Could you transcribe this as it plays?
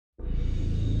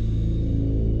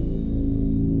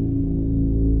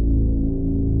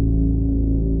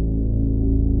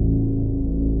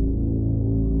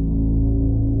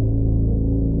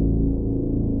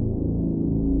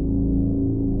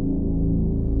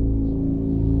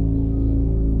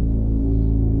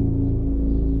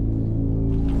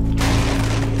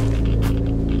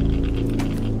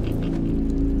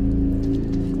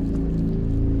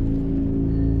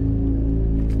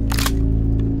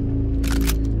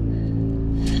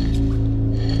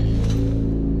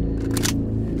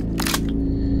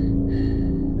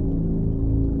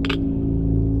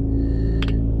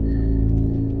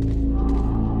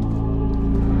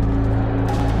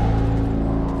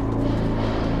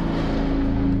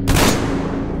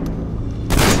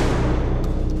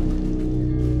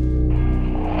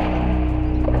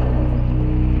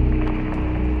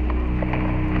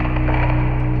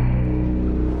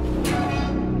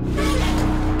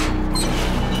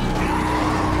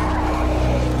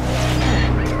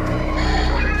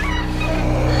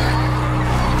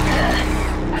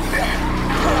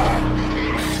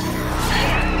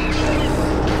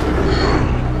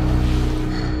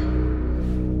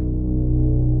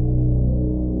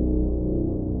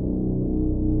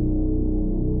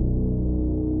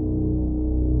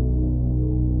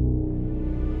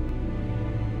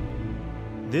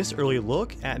This early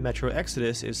look at Metro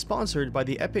Exodus is sponsored by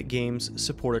the Epic Games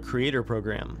Support a Creator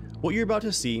program. What you're about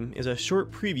to see is a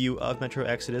short preview of Metro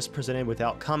Exodus presented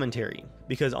without commentary,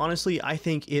 because honestly I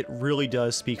think it really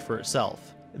does speak for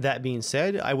itself. That being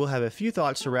said, I will have a few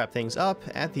thoughts to wrap things up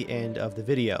at the end of the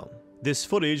video. This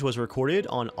footage was recorded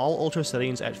on all ultra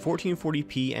settings at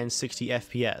 1440p and 60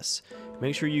 FPS.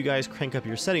 Make sure you guys crank up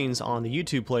your settings on the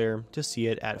YouTube player to see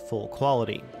it at full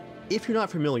quality. If you're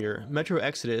not familiar, Metro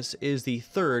Exodus is the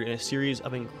third in a series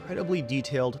of incredibly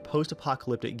detailed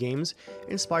post-apocalyptic games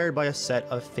inspired by a set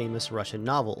of famous Russian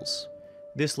novels.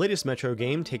 This latest Metro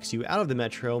game takes you out of the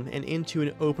Metro and into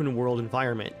an open-world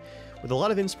environment, with a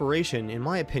lot of inspiration, in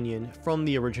my opinion, from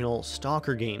the original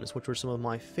S.T.A.L.K.E.R games, which were some of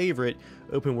my favorite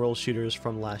open-world shooters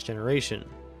from last generation.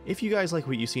 If you guys like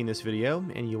what you see in this video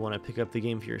and you want to pick up the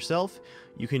game for yourself,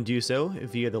 you can do so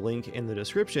via the link in the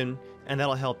description, and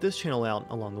that'll help this channel out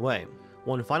along the way.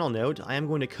 One final note, I am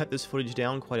going to cut this footage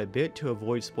down quite a bit to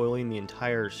avoid spoiling the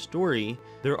entire story.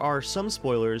 There are some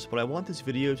spoilers, but I want this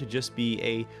video to just be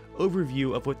an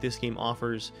overview of what this game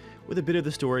offers, with a bit of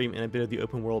the story and a bit of the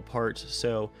open world parts,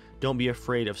 so don't be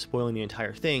afraid of spoiling the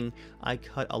entire thing. I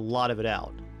cut a lot of it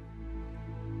out.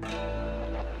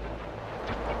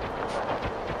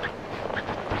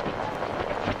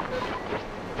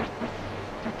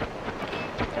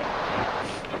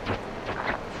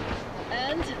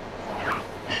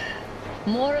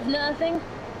 More of nothing?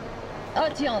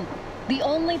 Artyom, the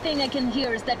only thing I can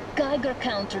hear is that Geiger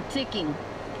counter ticking.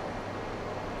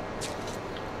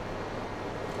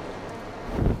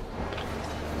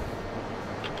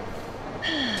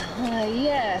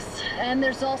 Yes, and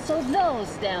there's also those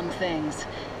damn things.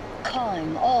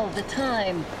 Cawing all the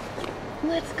time.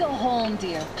 Let's go home,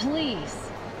 dear, please.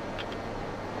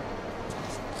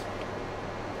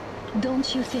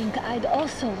 Don't you think I'd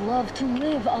also love to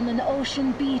live on an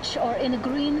ocean beach or in a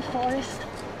green forest?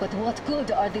 But what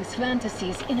good are these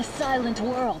fantasies in a silent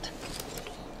world?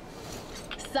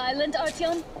 Silent,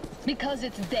 Artyom? Because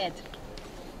it's dead.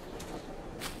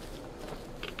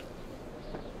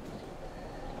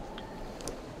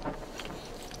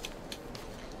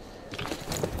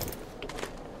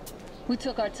 We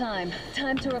took our time.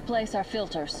 Time to replace our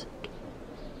filters.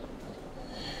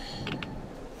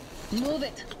 Move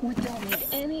it! We don't need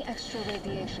any extra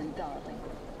radiation, darling.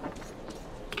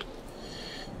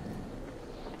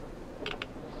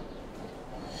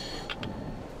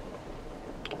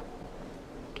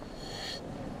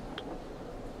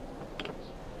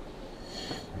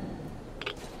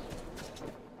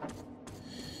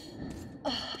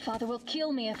 Father will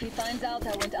kill me if he finds out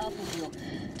I went out with you.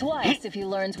 Twice if he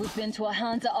learns we've been to a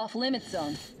Hansa off-limit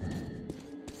zone.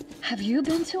 Have you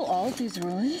been to all these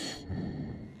ruins?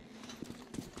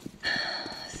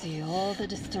 See all the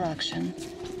destruction.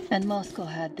 And Moscow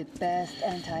had the best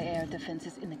anti-air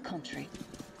defenses in the country.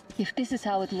 If this is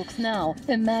how it looks now,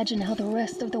 imagine how the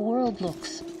rest of the world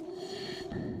looks.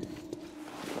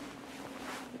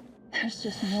 There's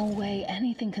just no way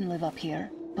anything can live up here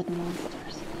but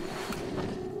monsters.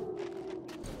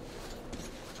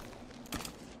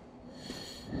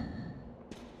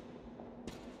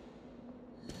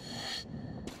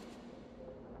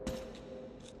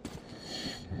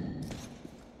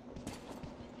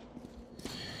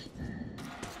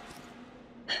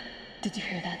 Did you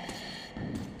hear that?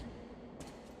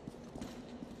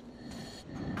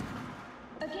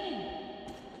 Again.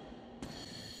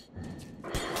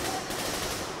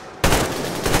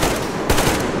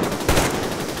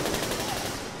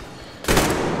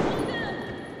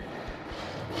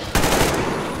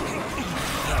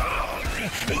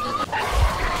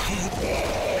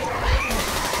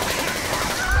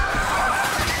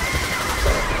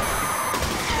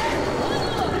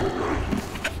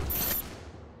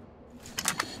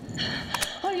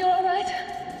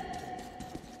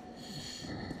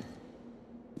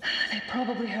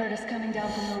 Probably heard us coming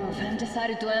down from the roof and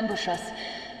decided to ambush us.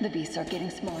 The beasts are getting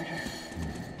smarter.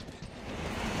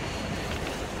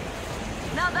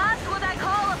 Now that's what I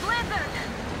call a blizzard!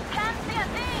 Can't see a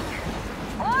thing!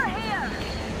 Or hear!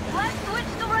 Let's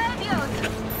switch to radios!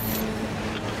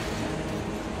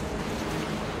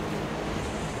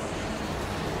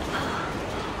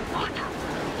 What?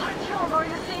 Artyom, are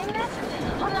you seeing this?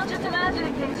 I'm not just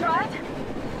imagining things, right?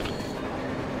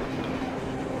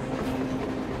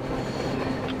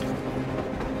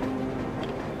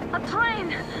 A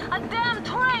train! A damn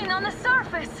train on the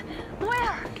surface!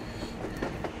 Where?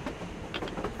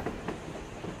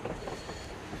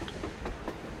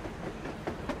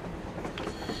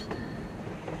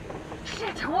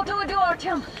 Shit! What do we do,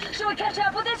 Artyom? Should we catch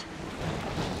up with it?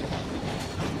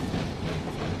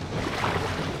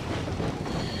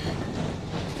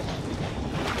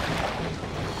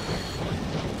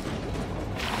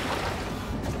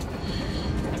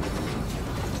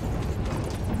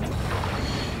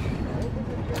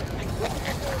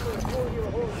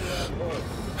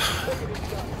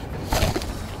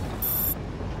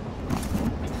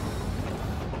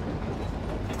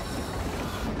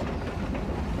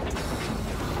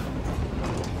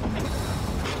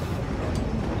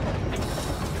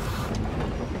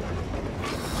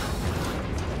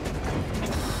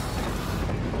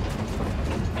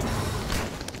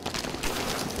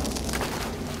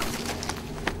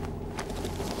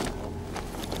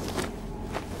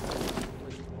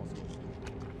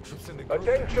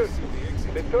 Attention!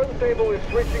 The turntable is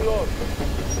switching on.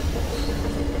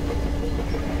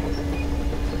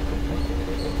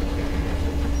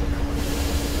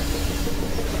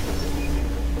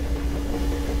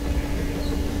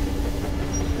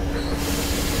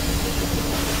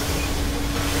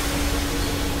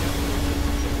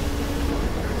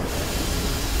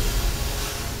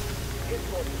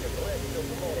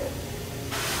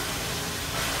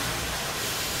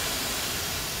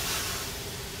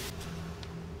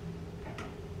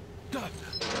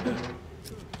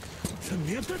 The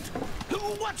mutant?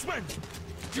 Watchman!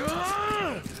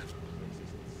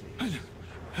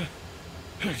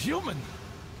 A human?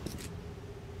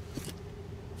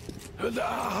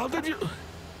 How did you...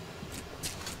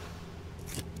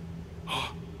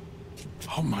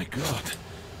 Oh my God.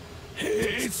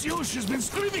 It's you she's been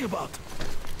screaming about.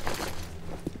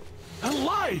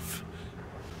 Alive!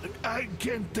 I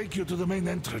can't take you to the main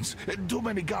entrance. Too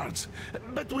many guards.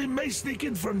 But we may sneak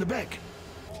in from the back.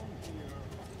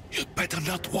 You'd better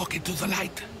not walk into the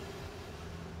light.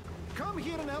 Come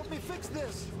here and help me fix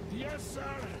this. Yes, sir.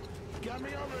 Got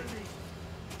me already.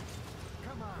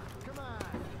 Come on.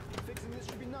 Fixing this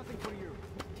should be nothing for you.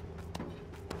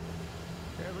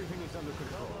 Everything is under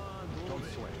control. Don't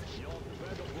sweat.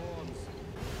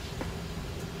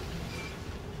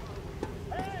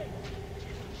 Hey!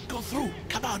 Go through.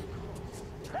 Come on.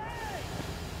 Hey!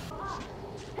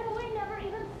 And we never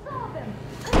even saw them.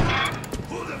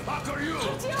 Who the fuck are you?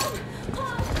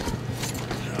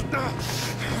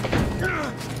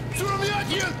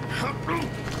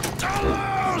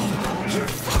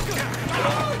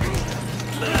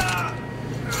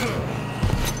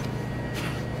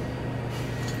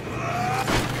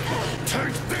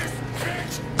 Take this,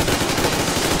 bitch!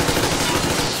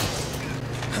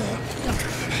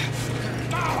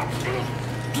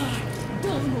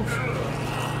 Don't move.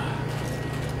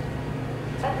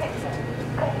 Attention.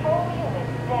 Control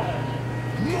units damaged.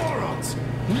 Morons!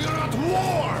 We're at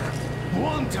war!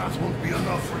 One task won't be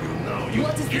enough for you now, you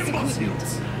What is this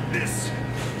imbeciles! This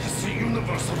is the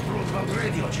universal broadband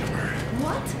radio jammer.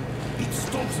 What? It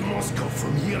stops Moscow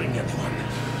from hearing anyone.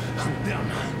 And them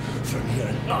from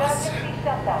hearing us. Emergency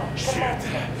shutdown. Shit.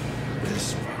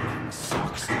 This fucking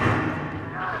sucks.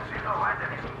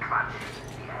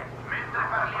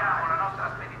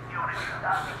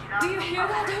 Do you hear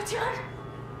that, Artyom?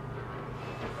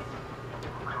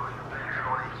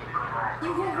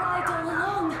 You were right all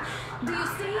along. Do you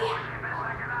see?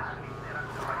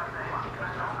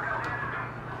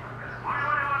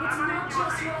 It's not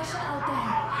just Russia out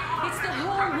there. It's the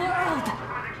whole world.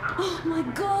 Oh my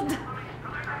God.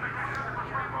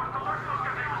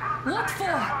 What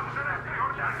for?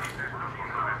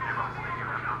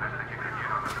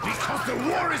 Because the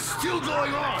war is still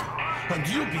going on, and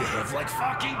you behave like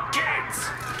fucking kids!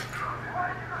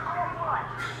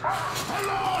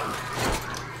 Alone!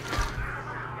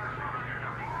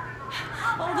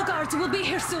 All the guards will be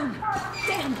here soon.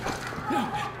 Damn.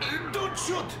 Don't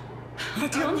shoot!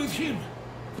 Artyom? I'm with him.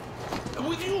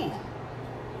 With you.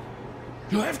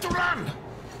 You have to run!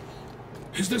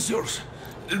 Is this yours?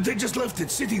 They just left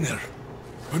it sitting there.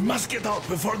 We must get out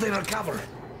before they recover.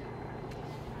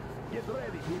 Get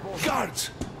ready, people.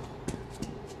 Guards!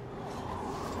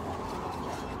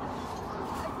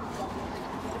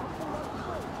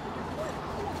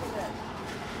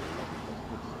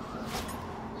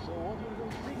 So what were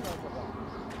those signals about?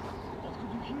 What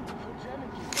could you hear before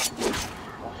jamming you?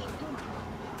 Washington?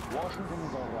 Washington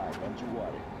is all right, don't you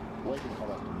worry. Waiting for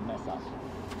us to mess up.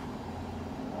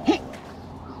 All right.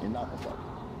 Enough of that.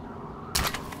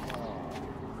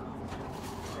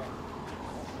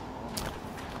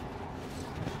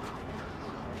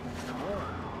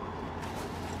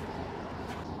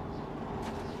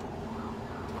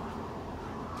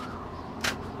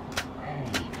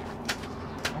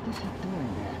 What is he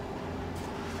doing there?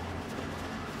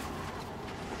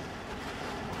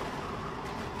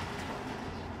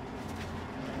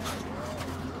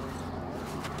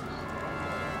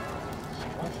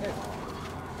 What's that?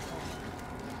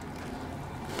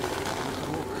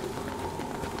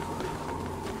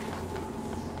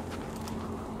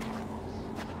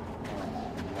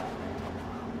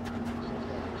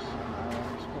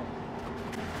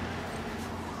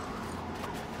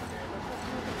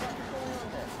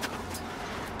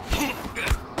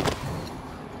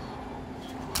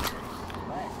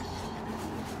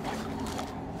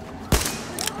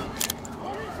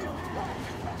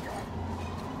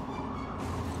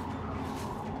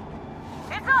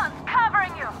 It's us,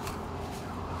 covering you.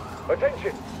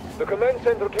 Attention! The command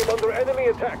center came under enemy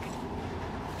attack.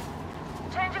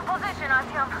 Changing position,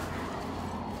 Artyom.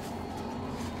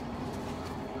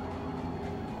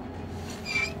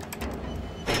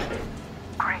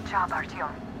 job,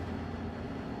 Artyom.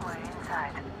 We're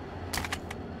inside.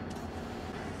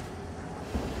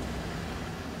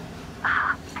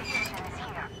 Aha, the engine is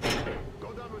here.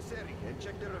 Go down with Seri and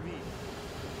check the ravine.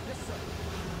 Yes, sir.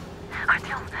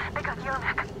 Artyom, they got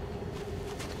Yermak.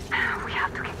 We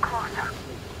have to get closer.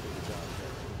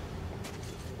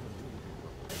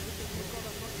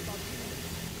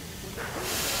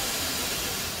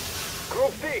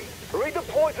 Group D,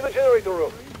 redeploy to the generator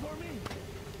room.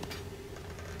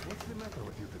 What's the matter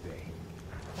with you today?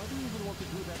 Why do you even want to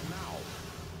do that now?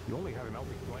 You only had an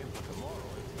outing planned for tomorrow.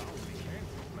 It's bound to be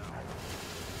canceled now.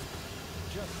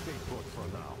 Just stay put for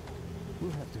now.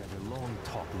 We'll have to have a long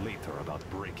talk later about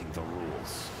breaking the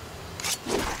rules.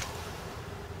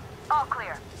 All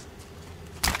clear.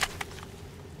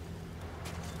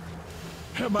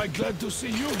 Am I glad to see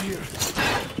you here?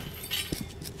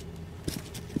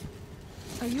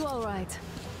 Are you all right?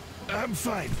 I'm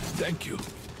fine, thank you.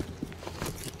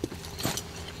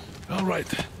 All right.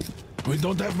 We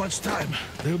don't have much time.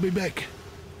 They'll be back.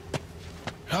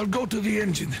 I'll go to the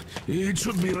engine. It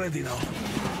should be ready now.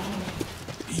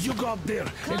 You go up there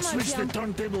and switch the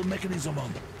turntable mechanism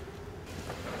on.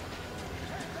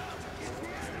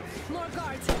 More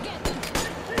guards, get them!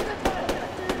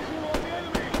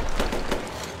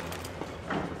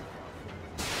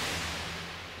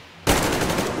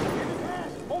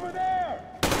 Over there!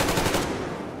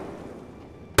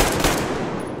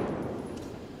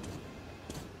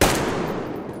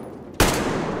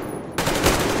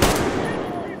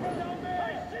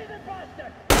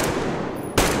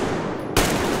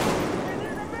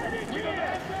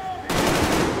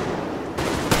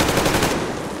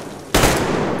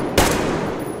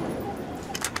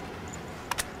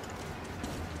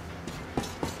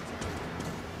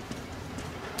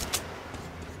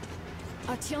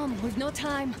 Artyom, we've no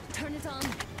time. Turn it on.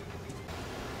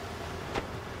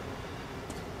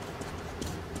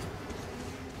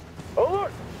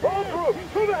 Alert! All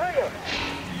group, to the hangar!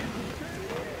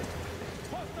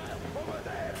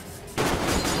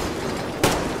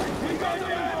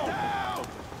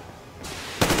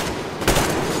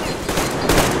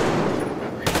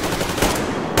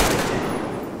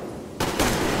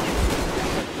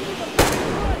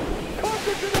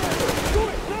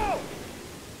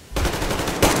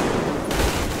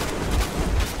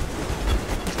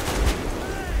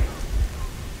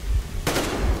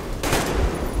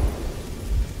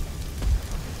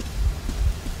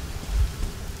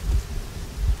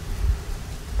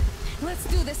 Let's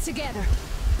do this together.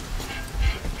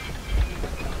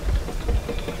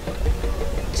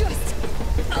 Just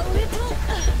a little.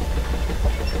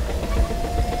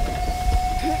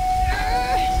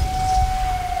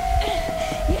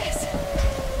 Yes.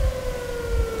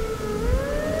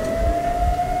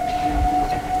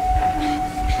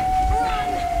 Run!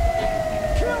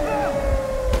 Kill them!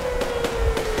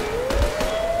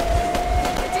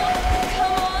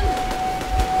 Come on!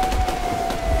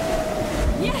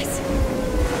 Yes!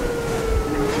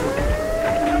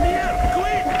 Come here,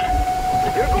 quick!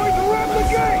 You're going to ram the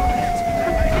gate!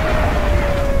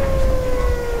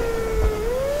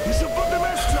 You should put the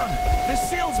masks on. The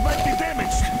seals might be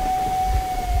damaged.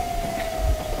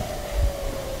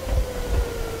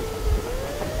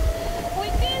 We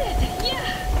did it!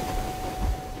 Yeah!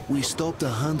 We stopped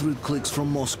 100 clicks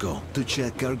from Moscow to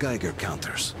check our Geiger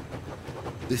counters.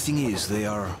 The thing is, they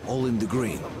are all in the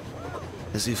green,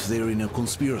 as if they're in a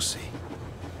conspiracy.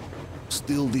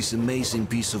 Still, this amazing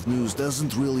piece of news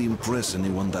doesn't really impress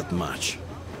anyone that much.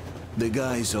 The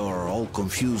guys are all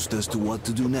confused as to what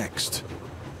to do next.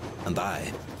 And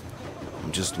I'm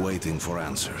just waiting for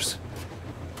answers.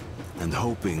 And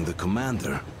hoping the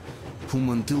commander, whom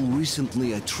until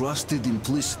recently I trusted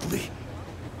implicitly,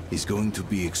 is going to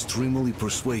be extremely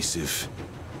persuasive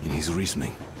in his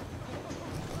reasoning.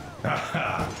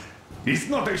 It's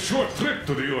not a short trip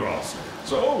to the Urals,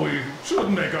 so we should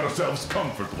make ourselves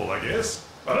comfortable, I guess.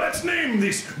 Let's name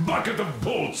this bucket of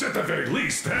bolts at the very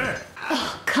least, eh?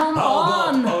 Come How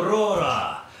on! about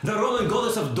Aurora, the Roman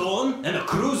goddess of dawn, and a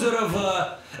cruiser of,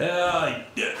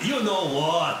 you know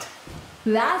what?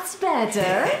 That's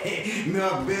better.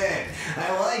 Not bad.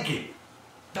 I like it.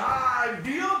 Ah,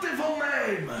 beautiful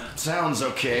name! Sounds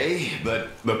okay, but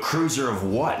the cruiser of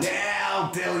what? Yeah, I'll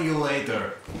tell you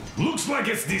later. Looks like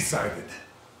it's decided.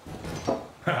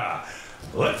 Haha,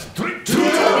 let's drink to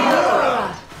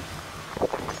Aurora!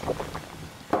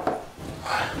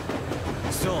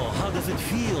 So, how does it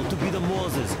feel to be the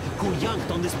Moses who yanked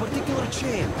on this particular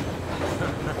chain?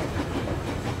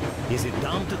 Is it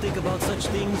dumb to think about such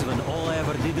things when all I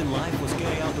ever did in life was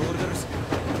carry out orders?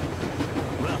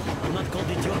 Well, I'm not called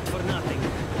idiot for nothing.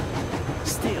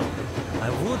 Still, I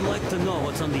would like to know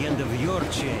what's on the end of your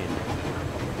chain.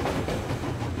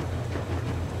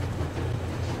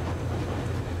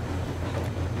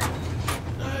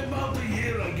 About a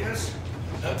year, I guess.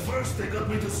 At first, they got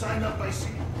me to sign up by sea.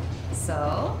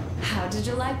 So, how did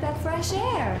you like that fresh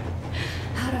air?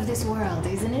 Out of this world,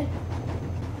 isn't it?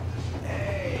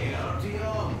 Hey,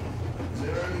 RTO. Is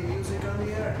there any music on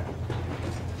the air?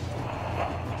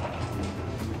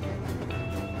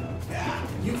 Yeah,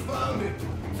 you found it.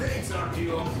 Thanks,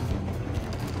 RTO.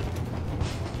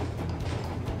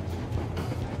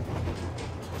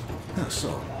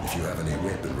 So, if you have any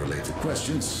weapon-related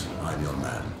questions, I'm your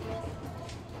man.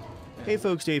 Hey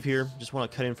folks, Dave here. Just want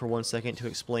to cut in for 1 second to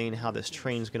explain how this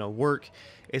train is going to work.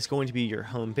 It's going to be your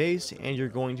home base, and you're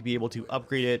going to be able to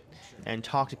upgrade it and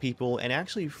talk to people and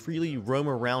actually freely roam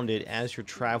around it as you're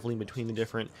traveling between the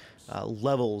different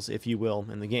levels, if you will,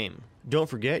 in the game. Don't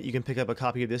forget, you can pick up a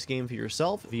copy of this game for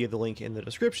yourself via the link in the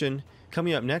description.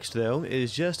 Coming up next, though,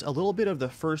 is just a little bit of the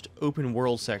first open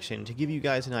world section to give you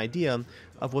guys an idea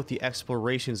of what the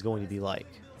exploration is going to be like.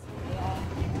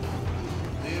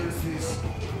 There's this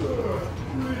little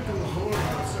hole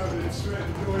outside the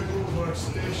Stratton Boulevard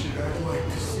station I'd like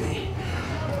to see.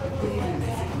 Even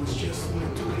if it was just in the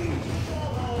dream.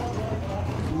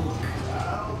 Look,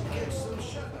 I'll get some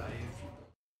shut-eye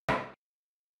if you...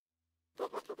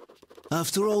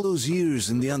 After all those years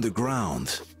in the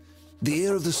underground, the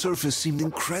air of the surface seemed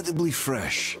incredibly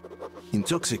fresh,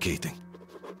 intoxicating.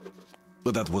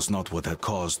 But that was not what had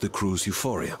caused the crew's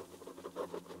euphoria.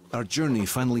 Our journey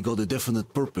finally got a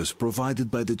definite purpose provided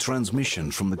by the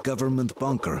transmission from the government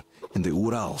bunker in the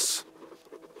Urals.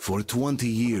 For 20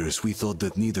 years we thought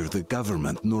that neither the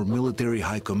government nor military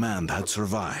high command had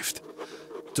survived.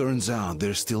 Turns out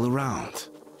they're still around.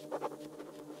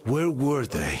 Where were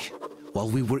they while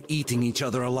we were eating each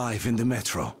other alive in the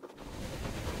metro?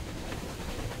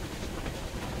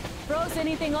 Froze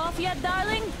anything off yet,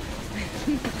 darling?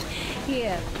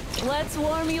 Here, let's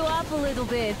warm you up a little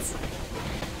bit.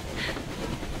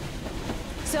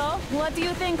 So, what do you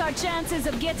think our chances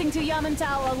of getting to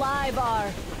Yamantau alive are?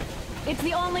 It's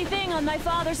the only thing on my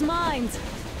father's mind.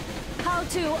 How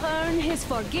to earn his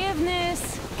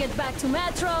forgiveness, get back to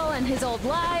Metro and his old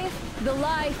life, the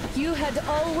life you had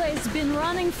always been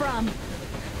running from.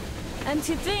 And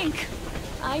to think,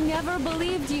 I never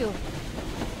believed you.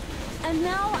 And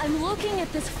now I'm looking at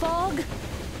this fog,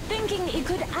 thinking it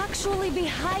could actually be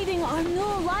hiding our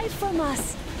new life from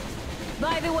us.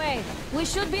 By the way, we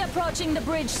should be approaching the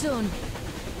bridge soon.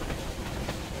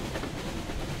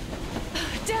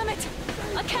 Damn it!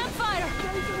 A campfire!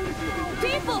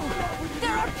 People!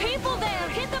 There are people there!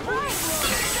 Hit the brakes!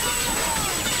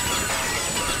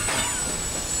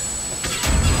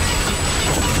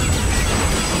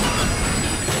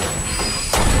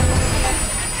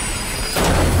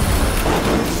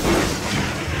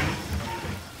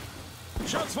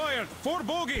 Shots fired! 4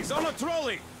 bogies on a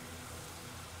trolley!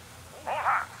 All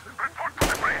hands, report to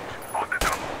the bridge. On the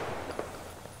double.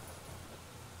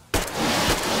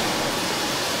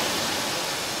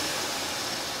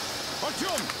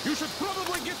 Artyom, you should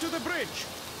probably get to the bridge.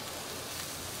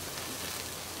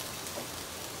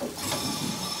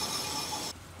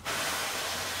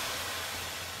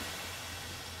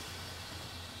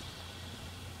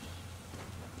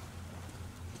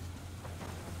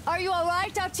 Are you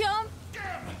alright, Artyom?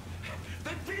 Damn!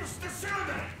 They pierced the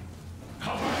cylinder!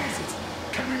 How bad is it?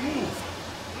 Can we move?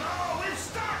 No, we're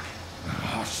stuck!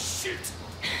 Ah, shit!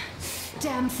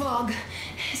 Damn fog.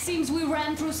 Seems we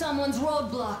ran through someone's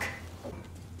roadblock.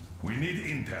 We need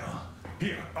intel.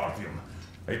 Here, Artyom.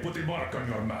 I put a mark on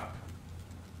your map.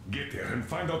 Get there and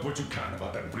find out what you can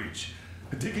about that bridge.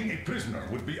 Taking a prisoner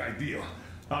would be ideal.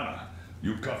 Anna,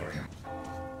 you cover him.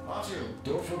 Artyom,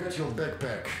 don't forget your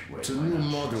backpack. It's a new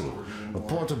model, a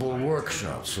portable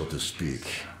workshop, so to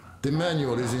speak. The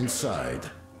manual is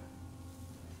inside.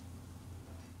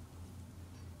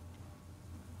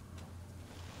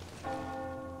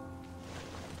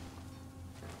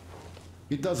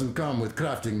 It doesn't come with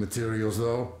crafting materials,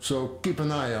 though, so keep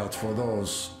an eye out for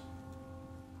those.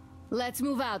 Let's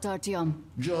move out, Artyom.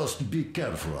 Just be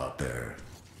careful out there.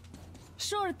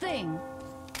 Sure thing.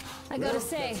 I gotta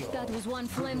say, that was one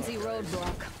flimsy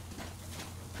roadblock.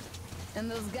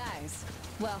 And those guys,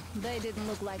 well, they didn't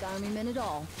look like army men at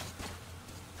all.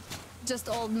 Just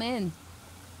old men.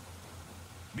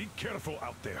 Be careful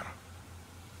out there.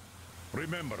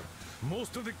 Remember,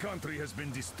 most of the country has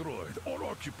been destroyed or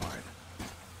occupied.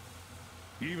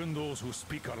 Even those who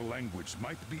speak our language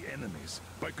might be enemies,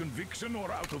 by conviction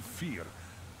or out of fear.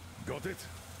 Got it?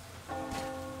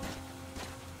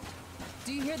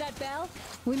 Do you hear that bell?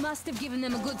 We must have given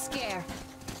them a good scare.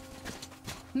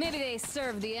 Maybe they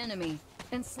served the enemy.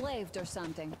 Enslaved or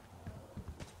something.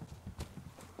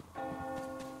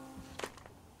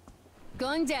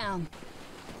 Going down.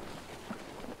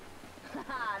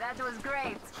 Haha, that was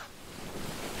great.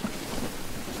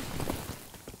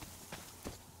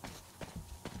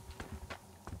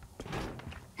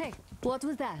 Hey, what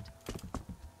was that?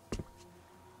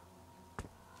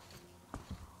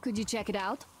 Could you check it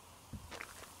out?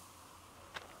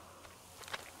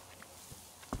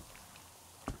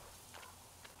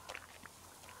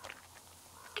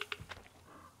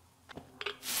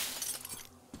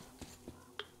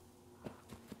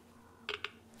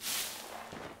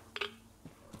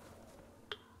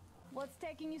 What's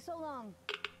taking you so long?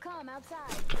 Come outside.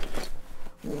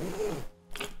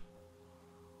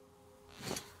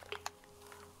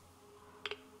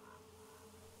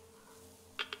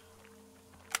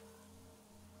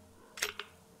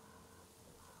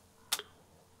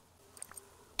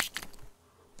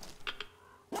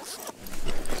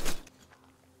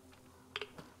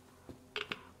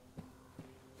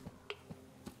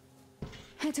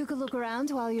 I took a look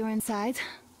around while you were inside.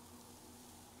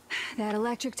 That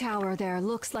electric tower there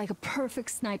looks like a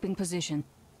perfect sniping position.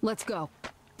 Let's go.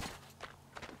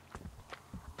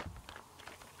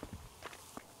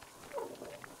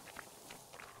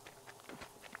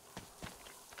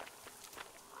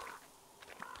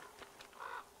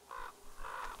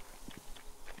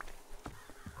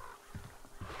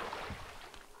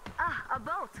 Ah, a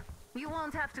boat! You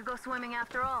won't have to go swimming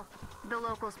after all. The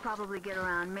locals probably get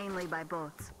around mainly by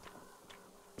boats.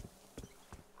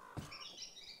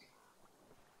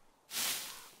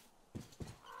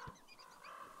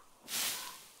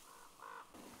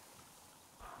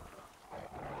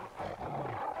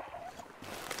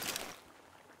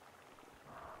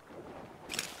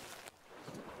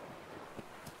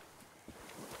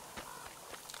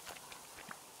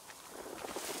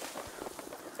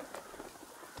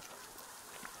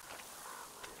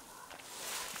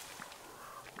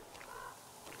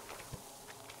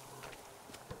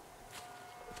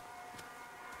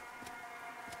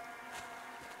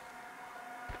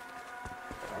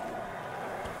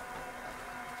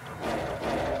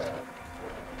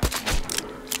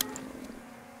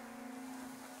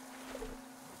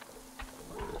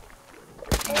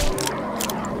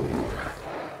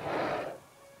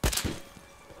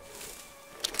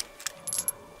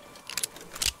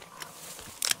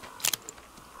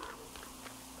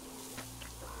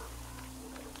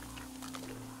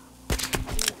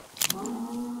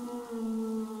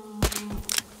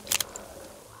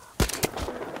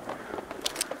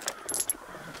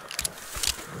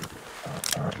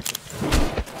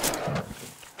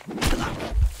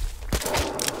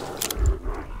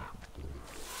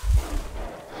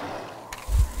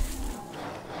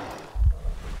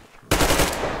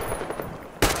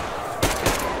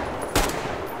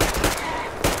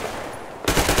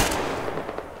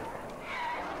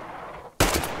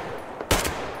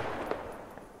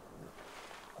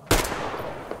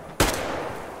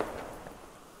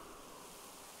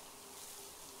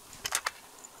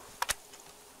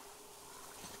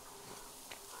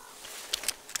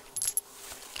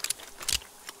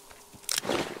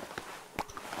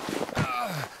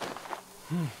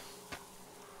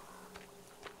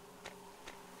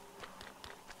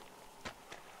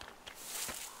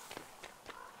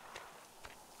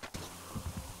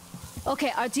 Okay,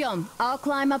 Artyom, I'll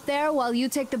climb up there while you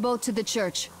take the boat to the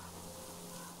church.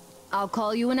 I'll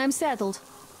call you when I'm settled.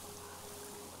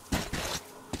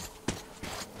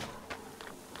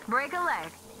 Break a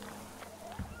leg.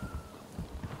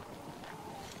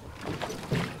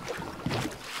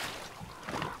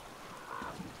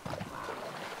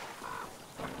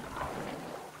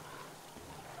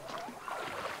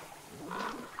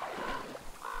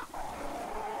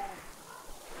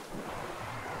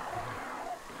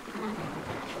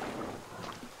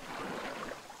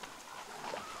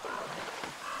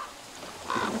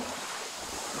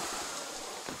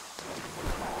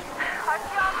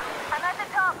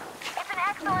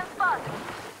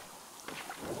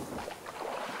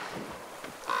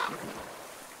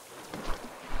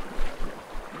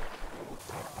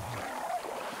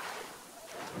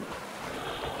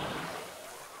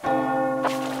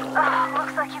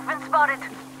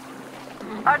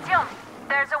 Artyom,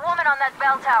 there's a woman on that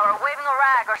bell tower waving a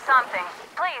rag or something.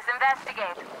 Please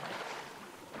investigate.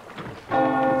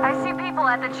 I see people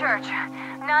at the church.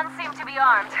 None seem to be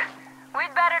armed.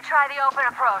 We'd better try the open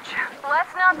approach.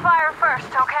 Let's not fire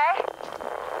first, okay?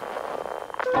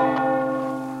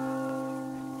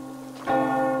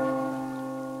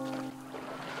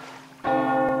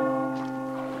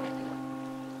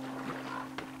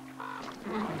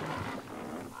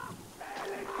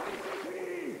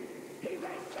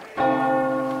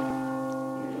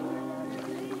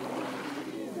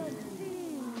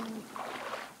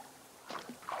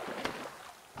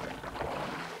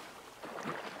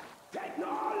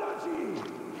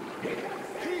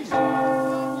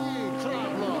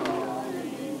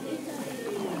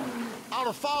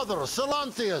 father,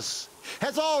 Silanthius,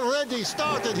 has already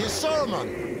started his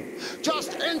sermon.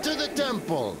 Just enter the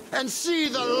temple and see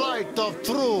the light of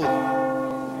truth.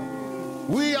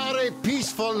 We are a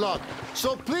peaceful lot,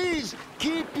 so please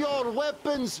keep your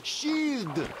weapons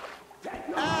sheathed.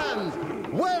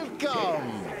 And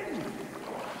welcome!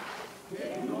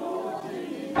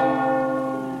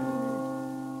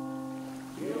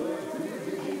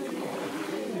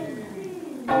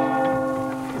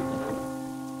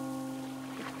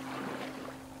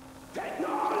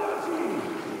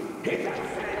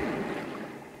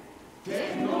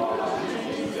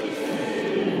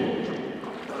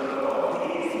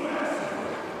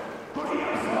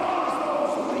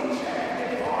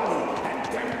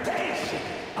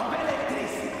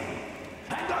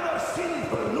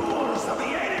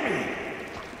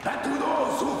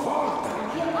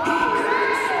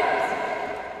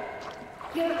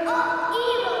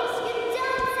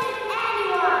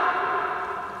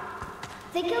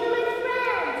 They killed my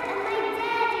friends and my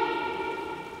daddy!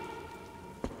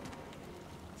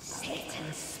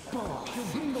 Satan's spore. You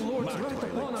bring the Lord's wrath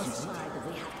upon us. That's why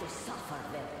we have to suffer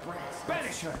their breath.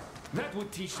 Banish her! That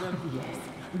would teach them. Yes,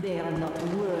 they are not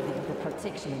worthy of the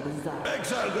protection of the Tsar.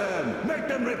 Exile them! Make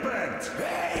them repent!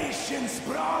 Patience,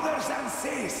 brothers and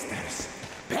sisters!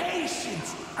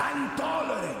 Patience and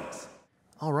tolerance!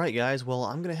 Alright guys, well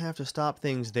I'm going to have to stop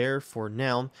things there for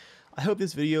now. I hope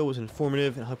this video was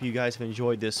informative and I hope you guys have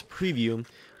enjoyed this preview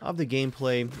of the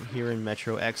gameplay here in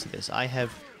Metro Exodus. I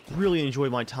have really enjoyed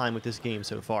my time with this game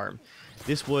so far.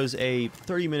 This was a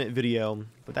 30-minute video,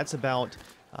 but that's about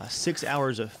 6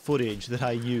 hours of footage that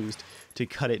I used to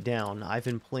cut it down. I've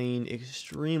been playing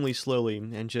extremely slowly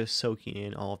and just soaking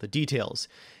in all the details.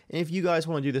 And if you guys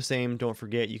want to do the same, don't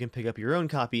forget you can pick up your own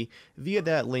copy via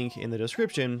that link in the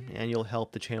description and you'll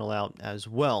help the channel out as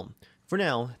well. For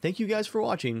now, thank you guys for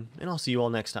watching, and I'll see you all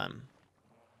next time.